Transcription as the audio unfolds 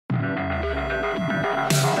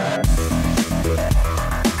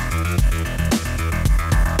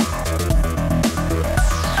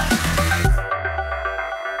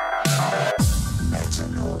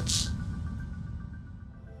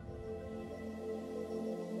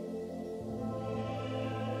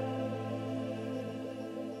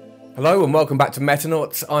Hello and welcome back to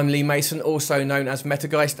Metanauts. I'm Lee Mason, also known as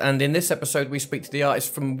Metageist, and in this episode we speak to the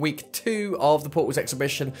artist from week 2 of the Portals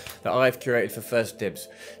exhibition that I've curated for First Dibs.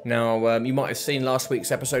 Now, you might have seen last week's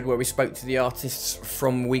episode where we spoke to the artists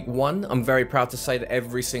from week 1. I'm very proud to say that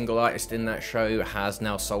every single artist in that show has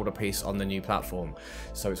now sold a piece on the new platform,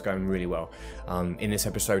 so it's going really well. In this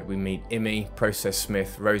episode we meet Immy, Process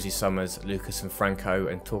Smith, Rosie Summers, Lucas and Franco,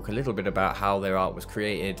 and talk a little bit about how their art was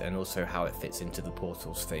created and also how it fits into the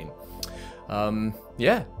Portals theme.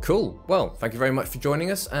 Yeah, cool. Well, thank you very much for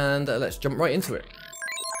joining us, and let's jump right into it.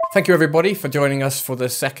 Thank you everybody for joining us for the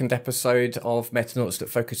second episode of Metanauts that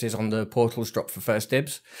focuses on the Portals drop for First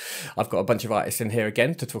Dibs. I've got a bunch of artists in here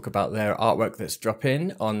again to talk about their artwork that's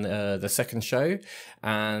dropping on the second show,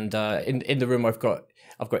 and in the room I've got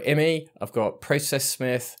Immy, I've got Process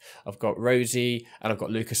Smith, I've got Rosie, and I've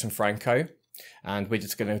got Lucas and Franco. And we're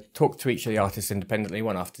just going to talk to each of the artists independently,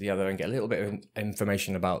 one after the other, and get a little bit of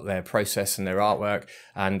information about their process and their artwork,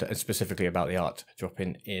 and specifically about the art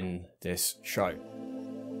dropping in this show.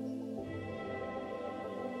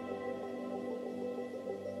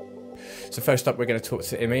 So first up, we're going to talk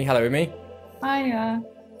to Immy. Hello, Immy. Hiya.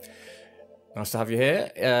 Nice to have you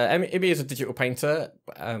here. Immy is a digital painter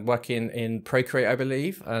working in Procreate, I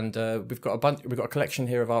believe, and we've got a collection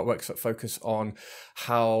here of artworks that focus on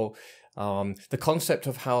how the concept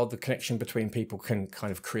of how the connection between people can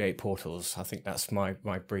kind of create portals. I think that's my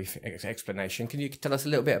brief explanation. Can you tell us a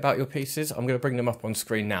little bit about your pieces? I'm going to bring them up on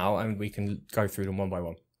screen now and we can go through them one by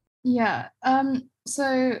one. Yeah,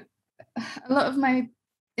 so a lot of my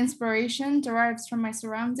inspiration derives from my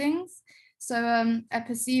surroundings. So I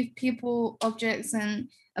perceive people, objects, and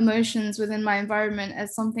emotions within my environment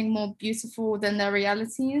as something more beautiful than their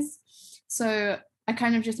realities. So I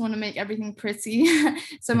kind of just want to make everything pretty.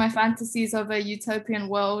 So my fantasies of a utopian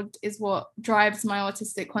world is what drives my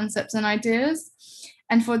artistic concepts and ideas.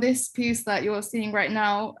 And for this piece that you're seeing right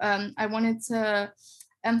now, I wanted to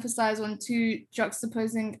emphasize on two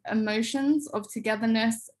juxtaposing emotions of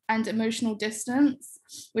togetherness and emotional distance,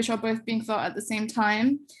 which are both being felt at the same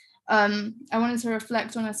time. I wanted to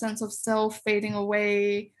reflect on a sense of self fading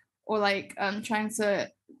away, or like trying to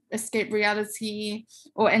escape reality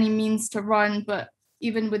or any means to run, but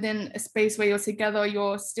even within a space where you're together,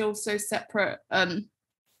 you're still so separate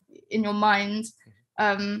in your mind.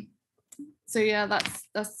 So yeah,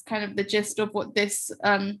 that's kind of the gist of what this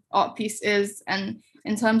art piece is. And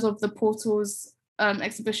in terms of the Portals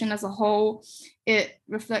exhibition as a whole, it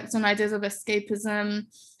reflects on ideas of escapism.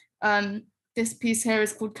 This piece here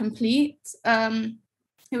is called Complete. It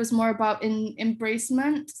was more about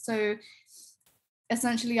embracement. So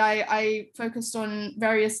essentially, I focused on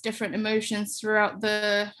various different emotions throughout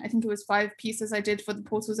I think it was 5 pieces I did for the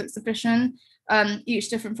Portals exhibition, each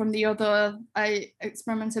different from the other. I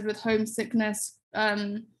experimented with homesickness,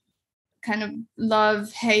 kind of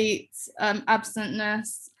love, hate,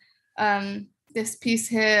 absentness. This piece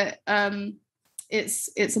here,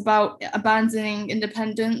 it's about abandoning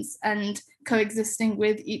independence and coexisting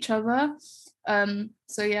with each other.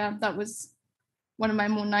 So yeah, that was one of my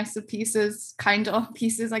more nicer pieces,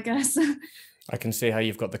 I guess. I can see how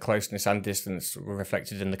you've got the closeness and distance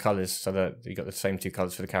reflected in the colours, so that you got the same 2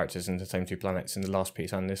 colours for the characters and the same 2 planets in the last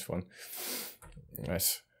piece and this one.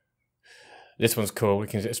 Nice. This one's cool. We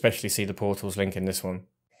can especially see the Portals link in this one.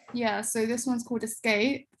 Yeah, so this one's called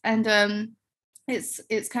Escape, and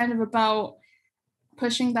it's kind of about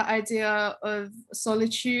pushing the idea of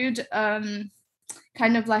solitude,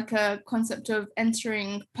 kind of like a concept of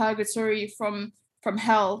entering purgatory from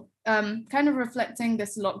hell, kind of reflecting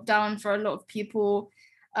this lockdown for a lot of people.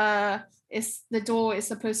 The door is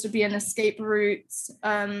supposed to be an escape route.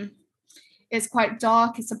 It's quite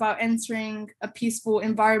dark. It's about entering a peaceful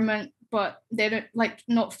environment, but they don't like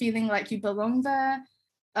not feeling like you belong there.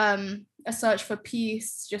 A search for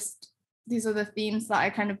peace. Just these are the themes that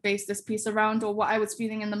I kind of based this piece around, or what I was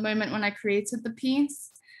feeling in the moment when I created the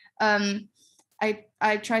piece.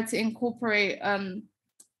 I tried to incorporate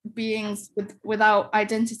beings without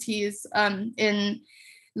identities in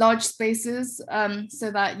large spaces,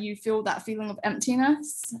 so that you feel that feeling of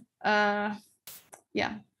emptiness.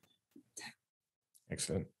 Yeah.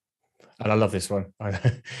 Excellent. And I love this one.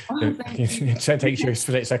 It takes you a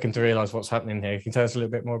split second to realise what's happening here. Can you tell us a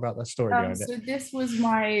little bit more about the story behind it? So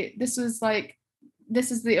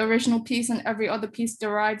this is the original piece, and every other piece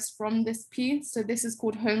derives from this piece. So this is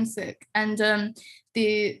called Homesick, and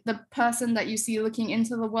the person that you see looking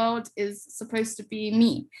into the world is supposed to be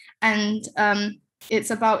me, and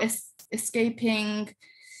it's about escaping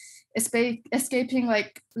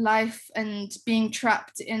like life and being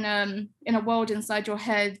trapped in a world inside your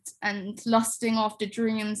head, and lusting after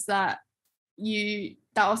dreams that that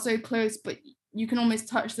are so close, but you can almost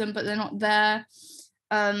touch them, but they're not there.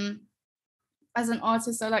 As an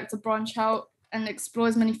artist, I like to branch out and explore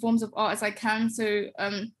as many forms of art as I can. So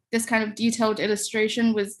this kind of detailed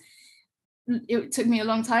illustration it took me a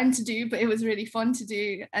long time to do, but it was really fun to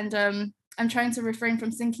do. And I'm trying to refrain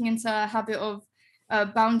from sinking into a habit of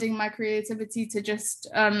bounding my creativity to just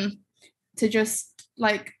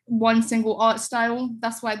like one single art style.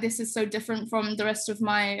 That's why this is so different from the rest of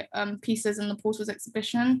my pieces in the Portals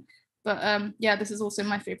exhibition. But yeah, this is also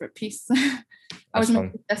my favorite piece. I was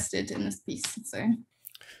invested in this piece, so.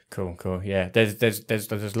 Cool. Yeah, there's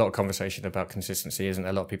a lot of conversation about consistency, isn't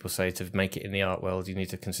there? A lot of people say to make it in the art world, you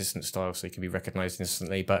need a consistent style so you can be recognized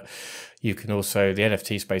instantly. But you can also, the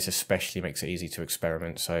NFT space especially makes it easy to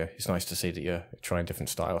experiment. So it's nice to see that you're trying different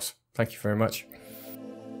styles. Thank you very much.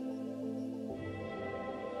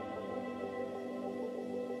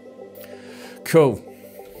 Cool.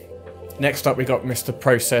 Next up, we got Mr.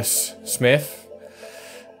 Process Smith.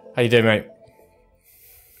 How you doing, mate?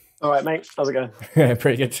 All right, mate. How's it going?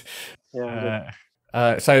 Pretty good. Yeah.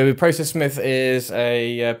 So Process Smith is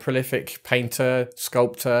a prolific painter,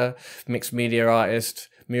 sculptor, mixed media artist,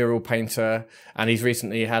 mural painter, and he's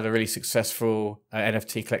recently had a really successful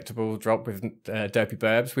NFT collectible drop with Derpy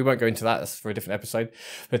Burbs. We won't go into that, that's for a different episode.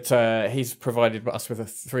 But he's provided us with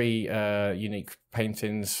 3 unique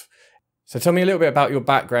paintings. So tell me a little bit about your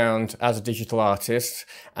background as a digital artist,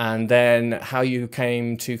 and then how you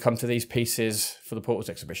come to these pieces for the Portals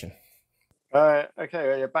exhibition. Okay,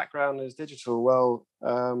 well, your background is digital. Well,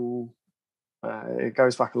 it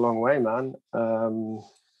goes back a long way, man.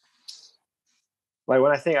 Like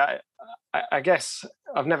when I think, I guess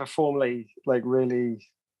I've never formally like really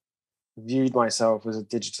viewed myself as a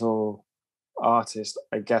digital artist,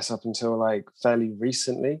 I guess up until like fairly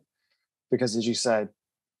recently, because as you said,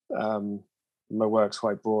 my work's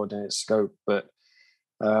quite broad in its scope, but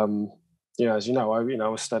as you know, I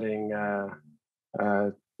was studying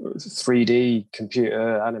 3D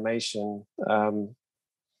computer animation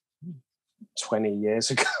 20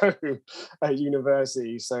 years ago at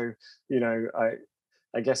university. So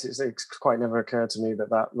I guess it's quite never occurred to me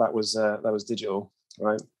that was digital,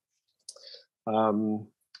 right?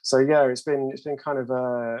 So yeah, it's been kind of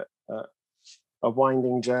a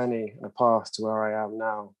winding journey and a path to where I am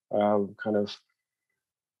now, kind of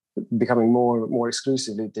becoming more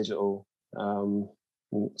exclusively digital,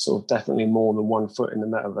 sort of definitely more than one foot in the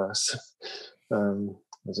metaverse,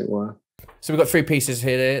 as it were. So we've got 3 pieces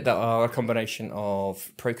here that are a combination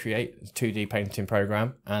of Procreate 2D painting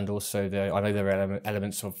program, and also I know there are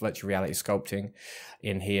elements of virtual reality sculpting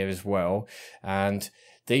in here as well. And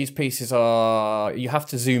these pieces you have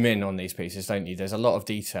to zoom in on these pieces, don't you? There's a lot of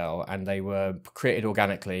detail, and they were created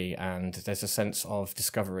organically, and there's a sense of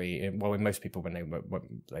discovery. Well, in most people, when they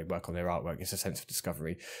work on their artwork, it's a sense of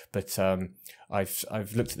discovery. But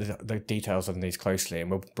I've looked at the details on these closely,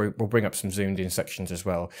 and we'll bring up some zoomed in sections as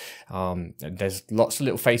well. And there's lots of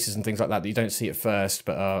little faces and things like that you don't see at first,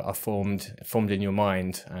 but are formed in your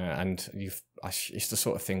mind, and it's the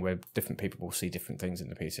sort of thing where different people will see different things in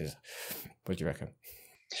the pieces. What do you reckon?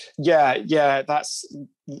 Yeah, that's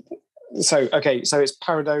so okay. So it's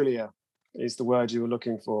pareidolia is the word you were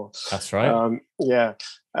looking for. That's right.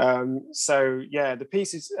 So yeah, the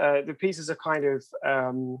pieces are kind of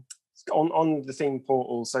on the theme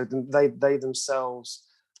portal. So they themselves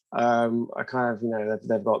are kind of,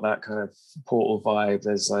 they've got that kind of portal vibe.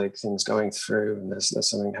 There's like things going through, and there's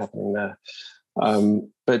something happening there.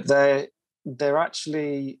 But they're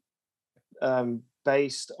actually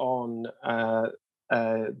based on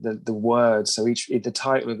the word. So the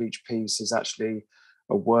title of each piece is actually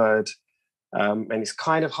a word, and it's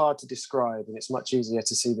kind of hard to describe, and it's much easier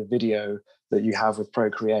to see the video that you have with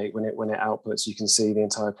Procreate when it outputs. You can see the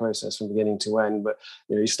entire process from beginning to end. But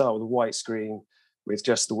you start with a white screen with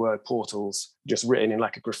just the word portals just written in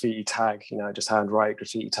like a graffiti tag. Just handwrite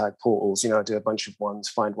graffiti tag portals. I do a bunch of ones,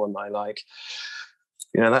 find one that I like.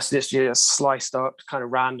 That's just sliced up, kind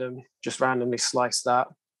of randomly slice that,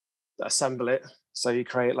 assemble it. So you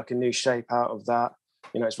create like a new shape out of that.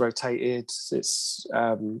 It's rotated, it's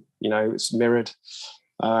it's mirrored,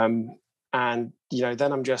 and then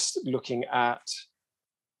I'm just looking at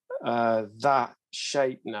that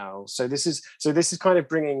shape now. So this is kind of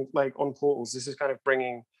bringing, like on portals, this is kind of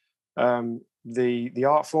bringing the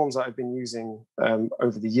art forms that I've been using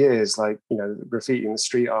over the years, like graffiti and the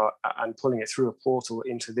street art, and pulling it through a portal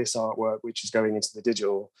into this artwork, which is going into the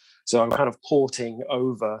digital. So I'm kind of porting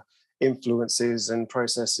over influences and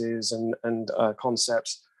processes and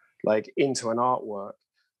concepts like into an artwork.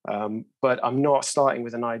 But I'm not starting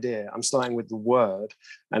with an idea. I'm starting with the word.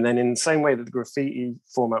 And then in the same way that the graffiti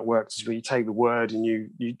format works, is where you take the word and you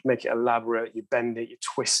make it elaborate, you bend it, you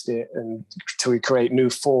twist it, and until you create new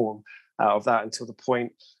form out of that, until the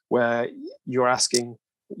point where you're asking,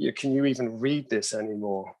 can you even read this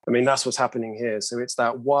anymore? I mean, that's what's happening here. So it's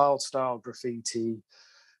that wild style graffiti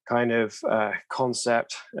kind of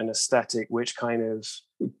concept and aesthetic, which kind of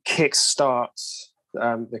kickstarts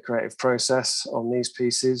the creative process on these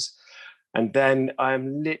pieces. And then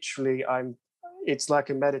it's like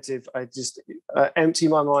a meditative, I just empty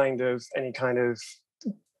my mind of any kind of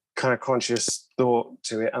conscious thought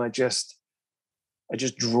to it, and I just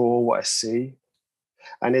draw what I see.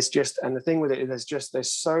 And it's just, and the thing with it is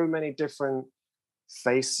there's so many different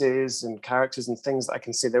faces and characters and things that I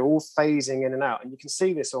can see. They're all phasing in and out, and you can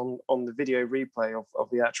see this on the video replay of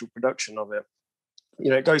the actual production of it. You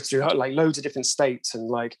know, it goes through like loads of different states, and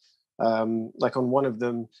like on one of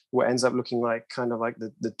them, what ends up looking like kind of like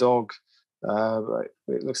the dog.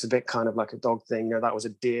 It looks a bit kind of like a dog thing. You know, that was a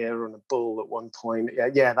deer and a bull at one point.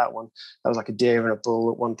 Yeah, that one. That was like a deer and a bull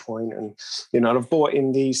at one point. And you know, and I've bought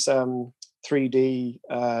in these 3D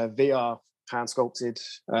VR hand sculpted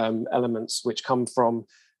elements, which come from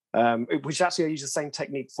which actually I use the same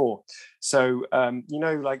technique for. So you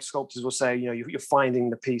know, like sculptors will say, you know, you're finding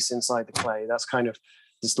the piece inside the clay. That's kind of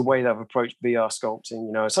just the way that I've approached VR sculpting.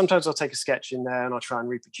 You know, sometimes I'll take a sketch in there and I'll try and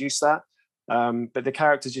reproduce that. But the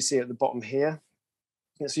characters you see at the bottom here,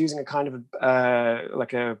 it's using a kind of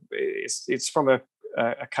it's from a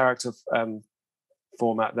character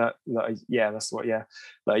format that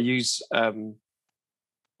I use.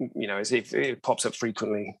 You know, it pops up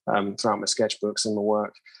frequently throughout my sketchbooks and my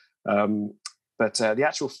work. But the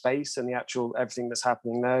actual face and the actual everything that's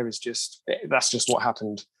happening there is that's just what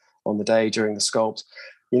happened on the day during the sculpt.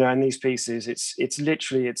 You know, and these pieces, it's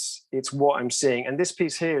literally it's what I'm seeing. And this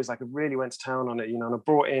piece here is like I really went to town on it. You know, and I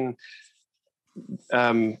brought in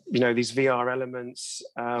you know, these VR elements,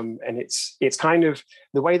 and it's kind of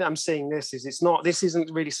the way that I'm seeing this this isn't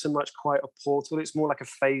really so much quite a portal. It's more like a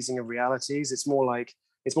phasing of realities. It's more like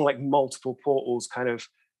multiple portals, kind of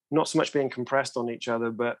not so much being compressed on each other,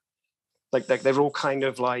 but like they're all kind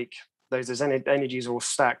of like those energies are all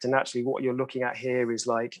stacked. And actually, what you're looking at here is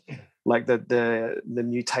like the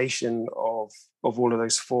mutation of all of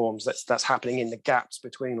those forms that's happening in the gaps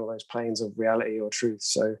between all those planes of reality or truth.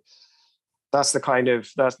 So that's the kind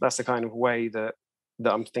of way that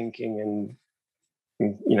I'm thinking,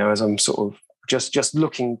 and you know, as I'm sort of just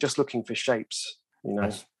looking for shapes, you know.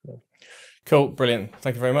 Nice. Cool, brilliant.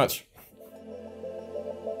 Thank you very much.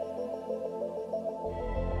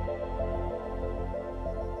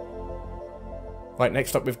 Right,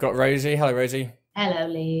 next up we've got Rosie. Hello, Rosie. Hello,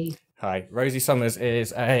 Lee. Hi. Rosie Summers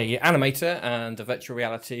is a animator and a virtual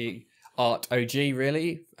reality art OG,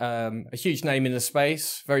 really. A huge name in the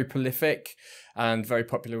space, very prolific and very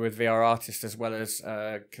popular with VR artists as well as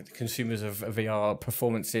consumers of VR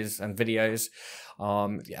performances and videos.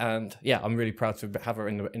 And yeah, I'm really proud to have her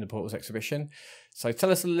in the Portals exhibition. So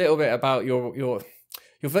tell us a little bit about your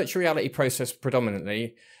virtual reality process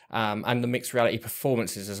predominantly, and the mixed reality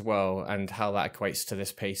performances as well, and how that equates to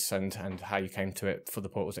this piece and how you came to it for the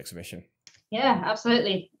Portals exhibition. Yeah,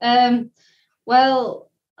 absolutely.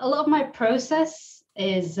 Well, a lot of my process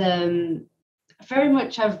is very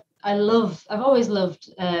much I've always loved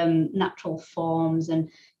natural forms and,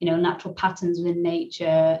 you know, natural patterns within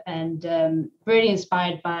nature, and really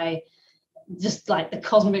inspired by just like the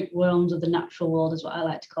cosmic realms of the natural world is what I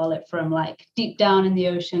like to call it, from like deep down in the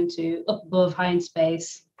ocean to up above, high in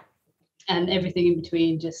space, and everything in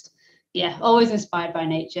between. Just, yeah, always inspired by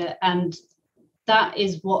nature. And that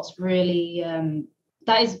is what's really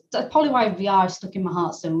that's probably why VR is stuck in my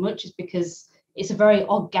heart so much, is because it's a very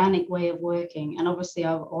organic way of working. And obviously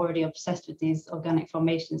I'm already obsessed with these organic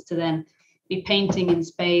formations, to then be painting in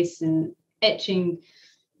space and etching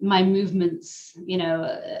my movements, you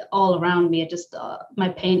know, all around me. My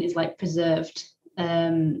paint is like preserved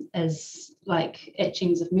as like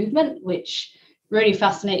etchings of movement, which really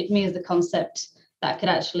fascinated me as the concept that could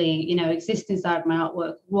actually, you know, exist inside my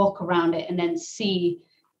artwork, walk around it, and then see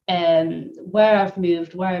where I've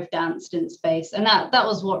moved, where I've danced in space. And that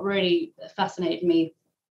was what really fascinated me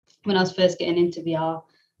when I was first getting into VR,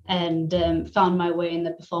 and found my way in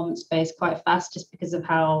the performance space quite fast, just because of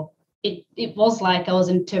how it was like I was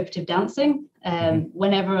interpretive dancing.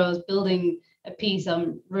 Whenever I was building a piece,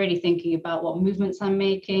 I'm really thinking about what movements I'm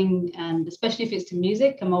making, and especially if it's to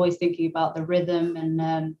music, I'm always thinking about the rhythm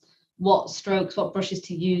and what strokes, what brushes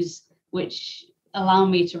to use, which allow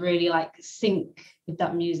me to really like sync with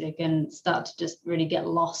that music and start to just really get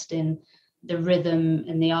lost in the rhythm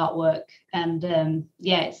and the artwork. And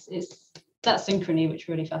yeah, it's that synchrony which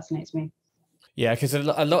really fascinates me. Yeah, because a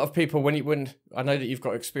lot of people, when I know that you've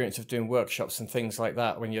got experience of doing workshops and things like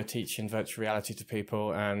that, when you're teaching virtual reality to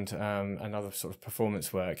people and other sort of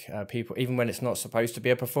performance work, people, even when it's not supposed to be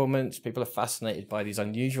a performance, people are fascinated by these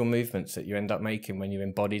unusual movements that you end up making when you're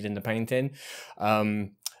embodied in the painting.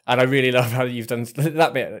 And I really love how you've done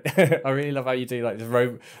that bit. I really love how you do like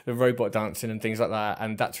the robot dancing and things like that,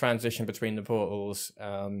 and that transition between the portals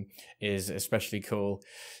is especially cool.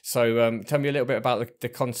 So tell me a little bit about the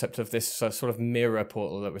concept of this sort of mirror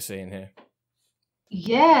portal that we're seeing here.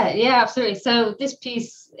 Yeah, absolutely. So this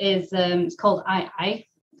piece is it's called I,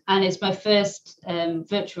 and it's my first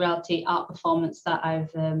virtual reality art performance that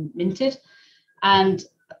I've minted, and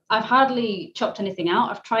I've hardly chopped anything out.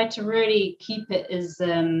 I've tried to really keep it as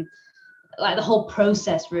like the whole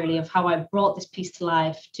process really of how I brought this piece to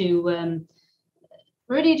life, to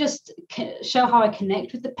really just show how I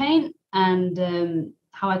connect with the paint and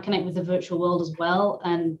how I connect with the virtual world as well.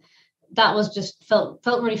 And that was just felt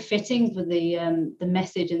really fitting for the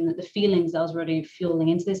message and the feelings that I was really fueling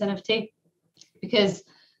into this NFT, because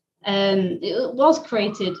it was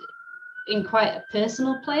created in quite a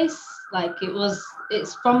personal place. Like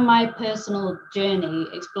it's from my personal journey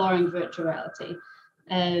exploring virtual reality.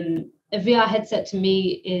 A VR headset to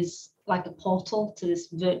me is like a portal to this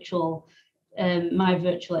virtual, my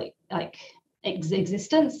virtual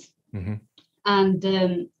existence. Mm-hmm.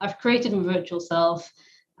 And I've created my virtual self.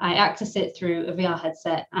 I access it through a VR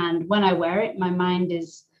headset, and when I wear it, my mind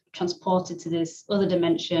is transported to this other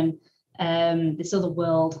dimension, this other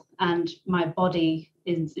world, and my body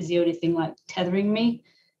is the only thing like tethering me.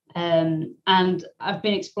 And I've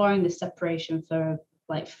been exploring this separation for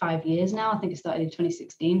like 5 years now. I think it started in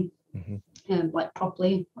 2016, mm-hmm. Like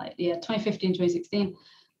properly, like 2015, 2016.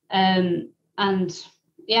 And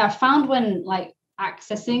yeah, I found when like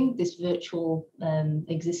accessing this virtual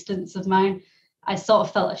existence of mine, I sort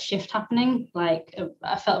of felt a shift happening. Like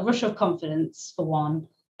I felt a rush of confidence for one.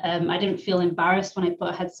 I didn't feel embarrassed when I put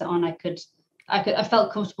a headset on. I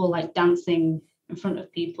felt comfortable like dancing in front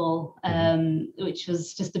of people, which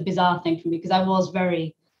was just a bizarre thing for me because I was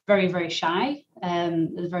very, very, very shy at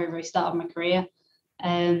the very, very start of my career.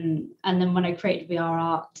 And then when I created VR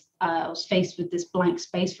art, I was faced with this blank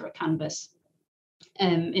space for a canvas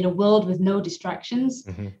in a world with no distractions,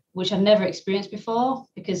 mm-hmm. which I've never experienced before.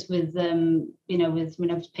 Because with when I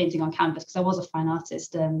was painting on canvas, because I was a fine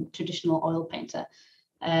artist, traditional oil painter,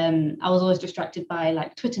 I was always distracted by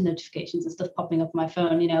like Twitter notifications and stuff popping up on my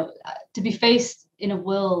phone. To be faced in a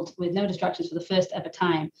world with no distractions for the first ever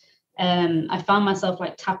time, I found myself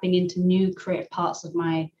like tapping into new creative parts of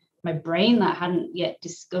my brain that I hadn't yet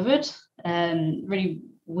discovered. Really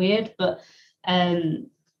weird, but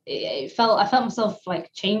I felt myself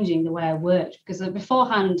like changing the way I worked, because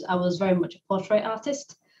beforehand I was very much a portrait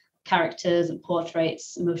artist, characters and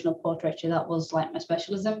portraits, emotional portraiture. That was like my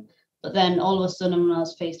specialism. But then all of a sudden, when I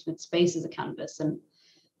was faced with space as a canvas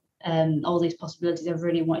and all these possibilities, I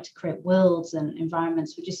really wanted to create worlds and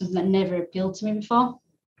environments, which is something that never appealed to me before.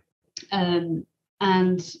 And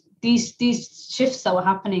these shifts that were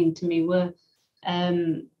happening to me were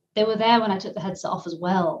they were there when I took the headset off as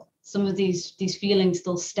well. Some of these feelings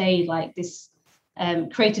still stayed, like this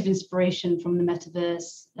creative inspiration from the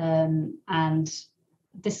metaverse, and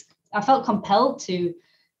this I felt compelled to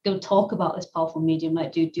go talk about this powerful medium,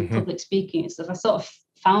 like do mm-hmm. public speaking and stuff. I sort of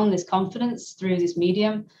found this confidence through this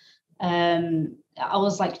medium. I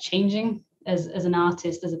was like changing as an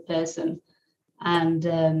artist, as a person,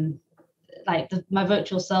 and like my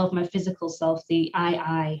virtual self, my physical self, the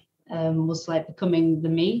I was like becoming the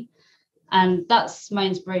me. And that's my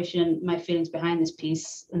inspiration, my feelings behind this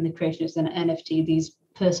piece and the creation of an NFT, these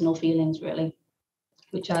personal feelings really,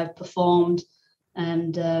 which I've performed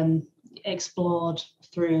and explored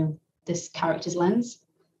through this character's lens.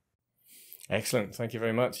 Excellent. Thank you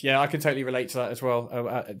very much. Yeah, I can totally relate to that as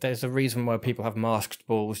well. There's a reason why people have masked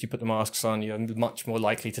balls. You put the masks on, you're much more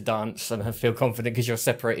likely to dance and feel confident because you're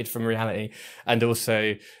separated from reality. And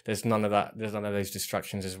also there's none of that. There's none of those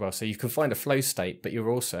distractions as well. So you can find a flow state, but you're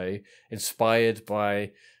also inspired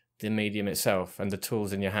by the medium itself and the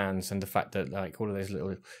tools in your hands and the fact that like all of those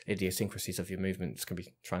little idiosyncrasies of your movements can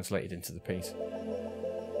be translated into the piece.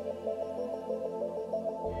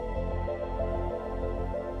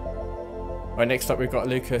 Right, next up we've got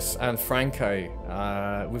Lucas and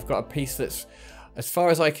Franco. We've got a piece that's, as far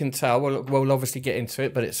as I can tell, we'll obviously get into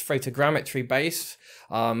it, but it's photogrammetry based,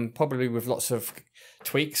 probably with lots of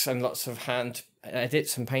tweaks and lots of hand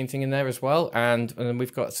edits and painting in there as well. And then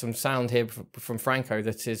we've got some sound here from Franco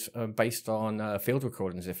that is based on field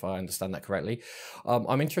recordings, if I understand that correctly.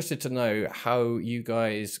 I'm interested to know how you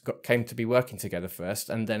guys came to be working together first,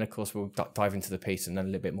 and then of course we'll dive into the piece and then a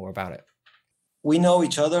little bit more about it. We know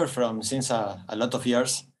each other since a lot of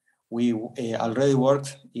years. We already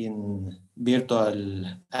worked in virtual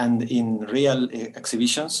and in real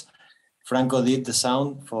exhibitions. Franco did the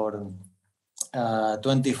sound for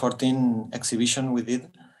 2014 exhibition we did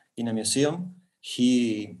in a museum.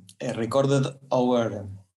 He recorded our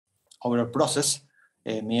process.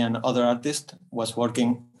 Me and other artists was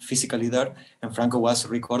working physically there, and Franco was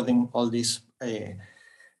recording all this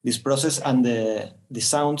process, and the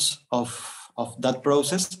sounds of that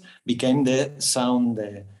process became the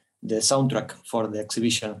soundtrack for the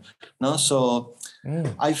exhibition. No, so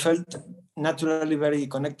I felt naturally very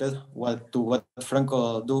connected to what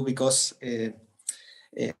Franco do, because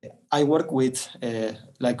I work with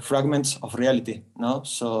like fragments of reality. No,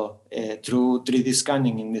 so through 3D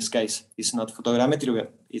scanning in this case, it's not photogrammetry,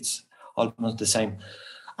 but it's almost the same.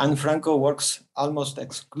 And Franco works almost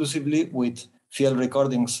exclusively with field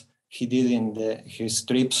recordings he did in his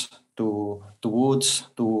trips to woods,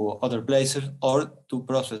 to other places, or to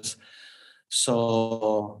process.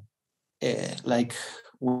 So like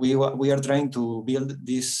we are trying to build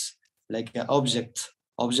this like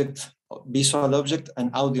visual object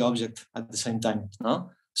and audio object at the same time.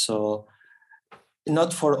 No, so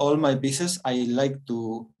not for all my pieces I like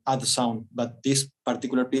to add sound, but this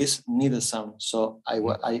particular piece needed sound. So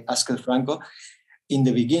I asked Franco in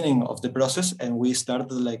the beginning of the process, and we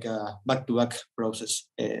started like a back-to-back process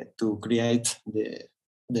to create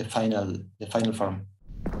the final form.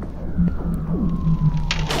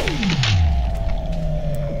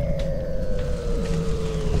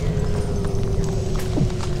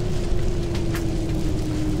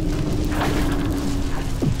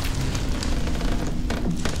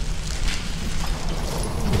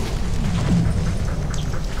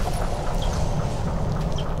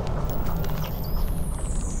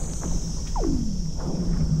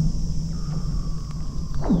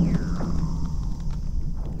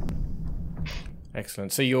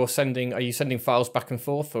 Excellent. So are you sending files back and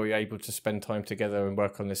forth, or are you able to spend time together and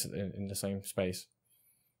work on this in the same space?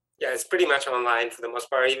 Yeah, it's pretty much online for the most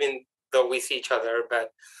part, even though we see each other,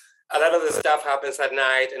 but a lot of the stuff happens at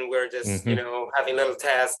night, and we're just, having little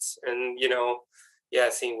tests and,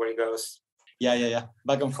 seeing where it goes. Yeah.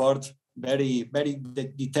 Back and forth, very, very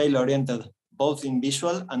detail oriented, both in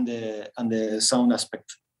visual and the sound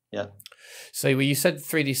aspect. Yeah. So when you said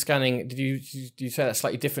 3D scanning, did you say that's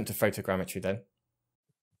slightly different to photogrammetry then?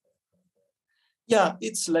 Yeah,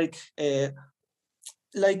 it's like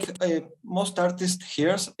most artists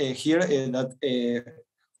here that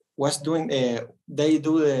was doing. They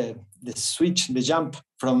do the switch, the jump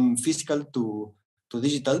from physical to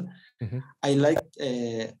digital. Mm-hmm. I liked.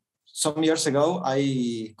 Some years ago,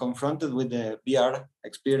 I confronted with the VR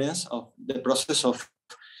experience of the process of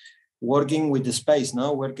working with the space.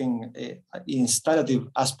 Now, working installative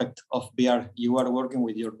aspect of VR. You are working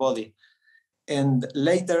with your body. And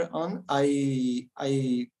later on, I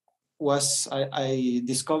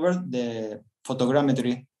discovered the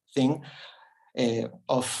photogrammetry thing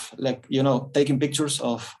of taking pictures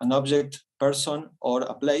of an object, person, or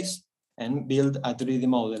a place and build a 3D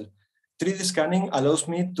model. 3D scanning allows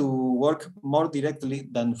me to work more directly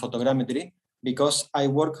than photogrammetry, because I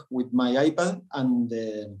work with my iPad and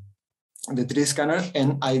the 3D scanner,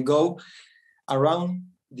 and I go around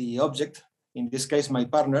the object, in this case my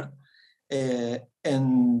partner,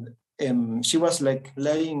 and she was like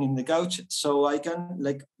laying in the couch, so I can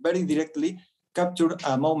like very directly capture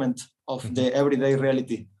a moment of the everyday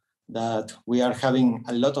reality that we are having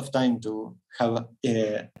a lot of time to have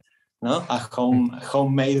a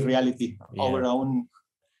homemade reality of our own.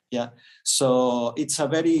 Yeah, so it's a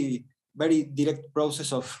very, very direct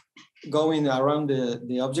process of going around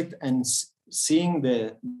the object and seeing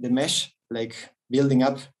the mesh like building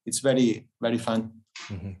up. It's very, very fun.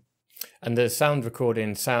 Mm-hmm. And the sound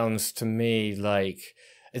recording sounds to me like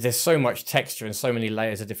there's so much texture and so many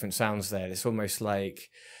layers of different sounds there. It's almost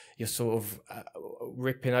like you're sort of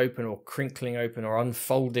ripping open or crinkling open or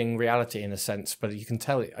unfolding reality in a sense. But you can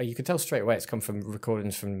tell straight away it's come from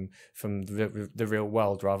recordings from the real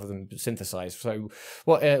world rather than synthesized. So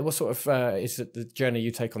what sort of is it the journey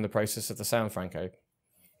you take on the process of the sound, Franco?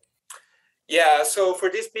 Yeah. So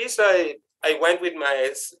for this piece, I went with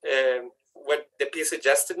my what the piece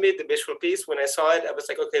suggested me, the visual piece. When I saw it, I was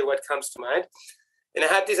like, okay, what comes to mind? And I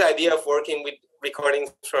had this idea of working with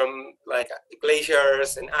recordings from like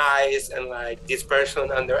glaciers and ice and like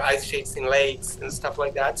dispersion under ice sheets in lakes and stuff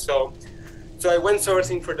like that. So I went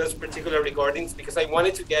sourcing for those particular recordings because I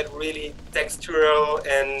wanted to get really textural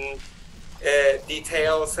and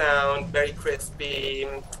detailed sound, very crispy,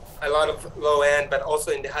 a lot of low end, but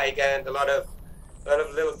also in the high end, a lot of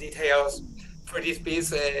little details. For this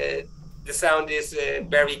piece, the sound is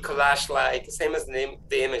very collage-like, same as the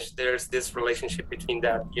image. There's this relationship between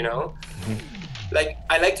that, you know? Like,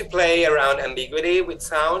 I like to play around ambiguity with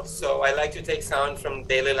sound, so I like to take sound from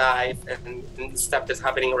daily life and stuff that's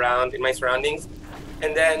happening around in my surroundings.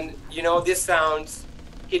 And then, you know, these sounds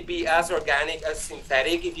could be as organic as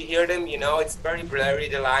synthetic if you hear them, you know? It's very blurry,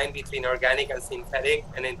 the line between organic and synthetic,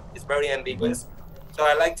 and it's very ambiguous. So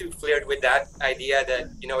I like to flirt with that idea that,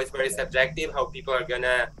 you know, it's very subjective, how people are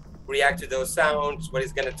gonna react to those sounds, what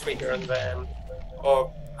is gonna trigger on them,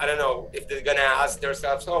 or I don't know, if they're gonna ask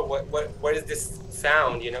themselves, oh, where is this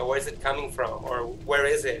sound, you know, where is it coming from, or where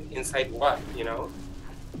is it, inside what, you know?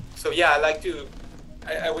 So yeah,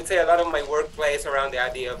 I would say a lot of my work plays around the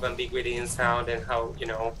idea of ambiguity in sound and how, you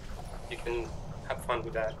know, you can have fun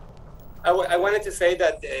with that. I wanted to say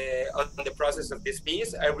that on the process of this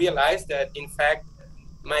piece, I realized that in fact,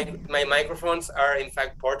 my microphones are in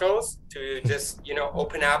fact portals to just, you know,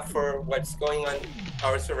 open up for what's going on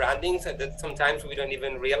our surroundings, and that sometimes we don't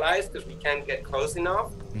even realize because we can't get close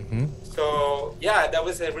enough. So yeah, that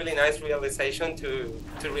was a really nice realization to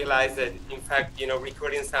realize that in fact, you know,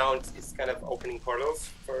 recording sounds is kind of opening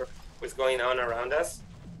portals for what's going on around us.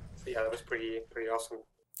 So yeah, that was pretty awesome.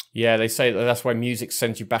 Yeah, they say that's why music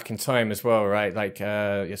sends you back in time as well, right? Like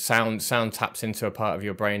sound taps into a part of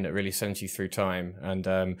your brain that really sends you through time.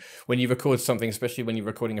 And when you record something, especially when you're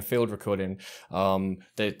recording a field recording,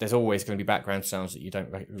 there's always going to be background sounds that you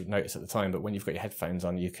don't notice at the time. But when you've got your headphones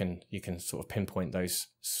on, you can sort of pinpoint those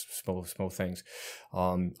small things.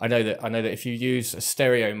 I know that if you use a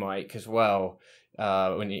stereo mic as well,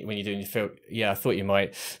 when you're doing your field, I thought you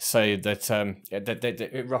might, so that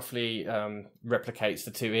it roughly replicates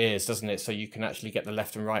the two ears, doesn't it? So you can actually get the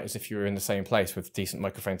left and right as if you were in the same place with decent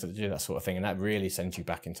microphones that do that sort of thing, and that really sends you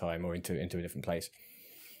back in time or into a different place.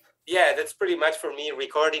 Yeah, that's pretty much for me.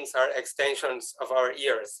 Recordings are extensions of our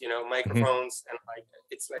ears, you know, microphones, and like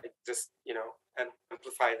it's like just, you know,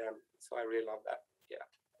 amplify them. So I really love that. Yeah.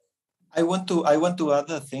 I want to add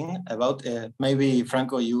a thing about maybe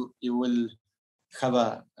Franco, you will have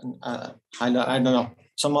I don't know,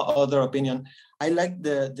 some other opinion. I like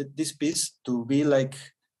this piece to be like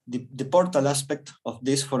the portal aspect of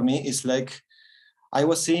this for me is like I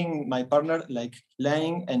was seeing my partner like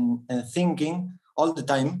lying and thinking all the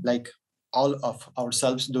time, like all of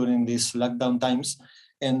ourselves during these lockdown times,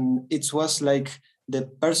 and it was like the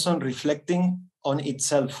person reflecting on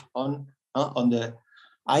itself, on the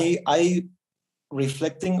I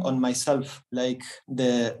reflecting on myself, like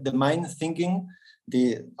the mind thinking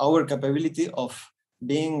our capability of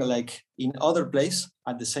being like in other place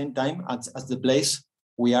at the same time as the place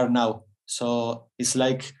we are now. So it's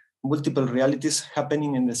like multiple realities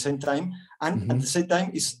happening in the same time, and at the same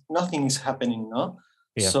time nothing is happening, no?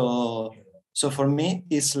 Yeah. So for me,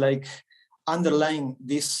 it's like underlying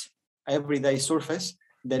this everyday surface,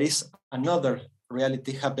 there is another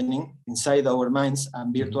reality happening inside our minds,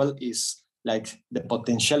 and virtual is like the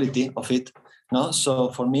potentiality of it, no? So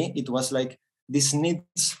for me, it was like this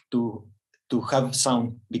needs to have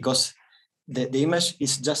sound, because the image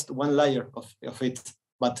is just one layer of it.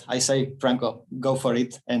 But I say, Franco, go for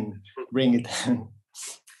it and bring it.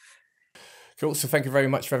 Cool. So thank you very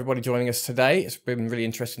much for everybody joining us today. It's been really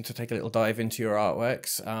interesting to take a little dive into your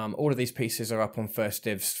artworks. All of these pieces are up on First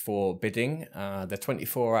Dibs for bidding. They're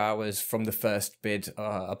 24 hours from the first bid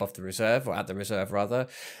above the reserve, or at the reserve rather.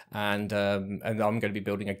 And I'm going to be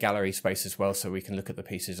building a gallery space as well, so we can look at the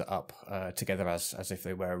pieces up together as if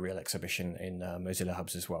they were a real exhibition in Mozilla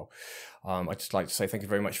Hubs as well. I'd just like to say thank you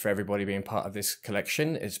very much for everybody being part of this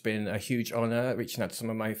collection. It's been a huge honor reaching out to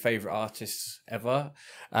some of my favorite artists ever,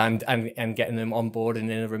 and getting them on board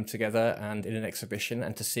and in a room together and in an exhibition,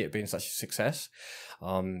 and to see it being such a success.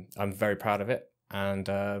 I'm very proud of it, and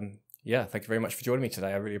thank you very much for joining me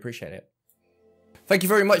today. I really appreciate it. Thank you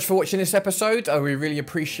very much for watching this episode. We really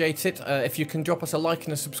appreciate it. If you can drop us a like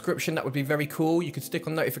and a subscription, that would be very cool. You could stick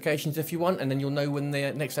on notifications if you want, and then you'll know when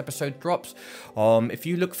the next episode drops. If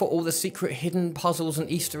you look for all the secret hidden puzzles and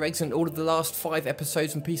Easter eggs and all of the last 5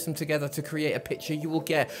 episodes and piece them together to create a picture, you will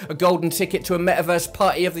get a golden ticket to a Metaverse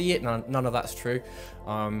Party of the Year. None of that's true.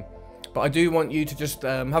 But I do want you to just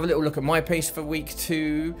have a little look at my piece for week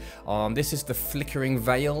 2. This is the Flickering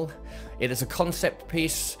Veil. It is a concept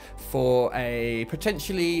piece for a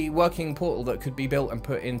potentially working portal that could be built and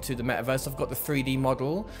put into the metaverse. I've got the 3D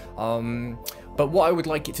model. But what I would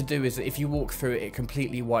like it to do is that if you walk through it, it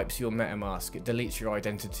completely wipes your MetaMask. It deletes your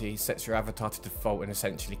identity, sets your avatar to default, and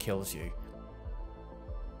essentially kills you.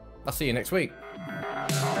 I'll see you next week.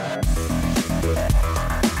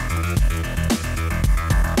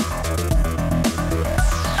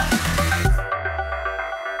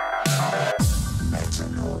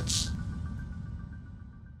 Metanauts.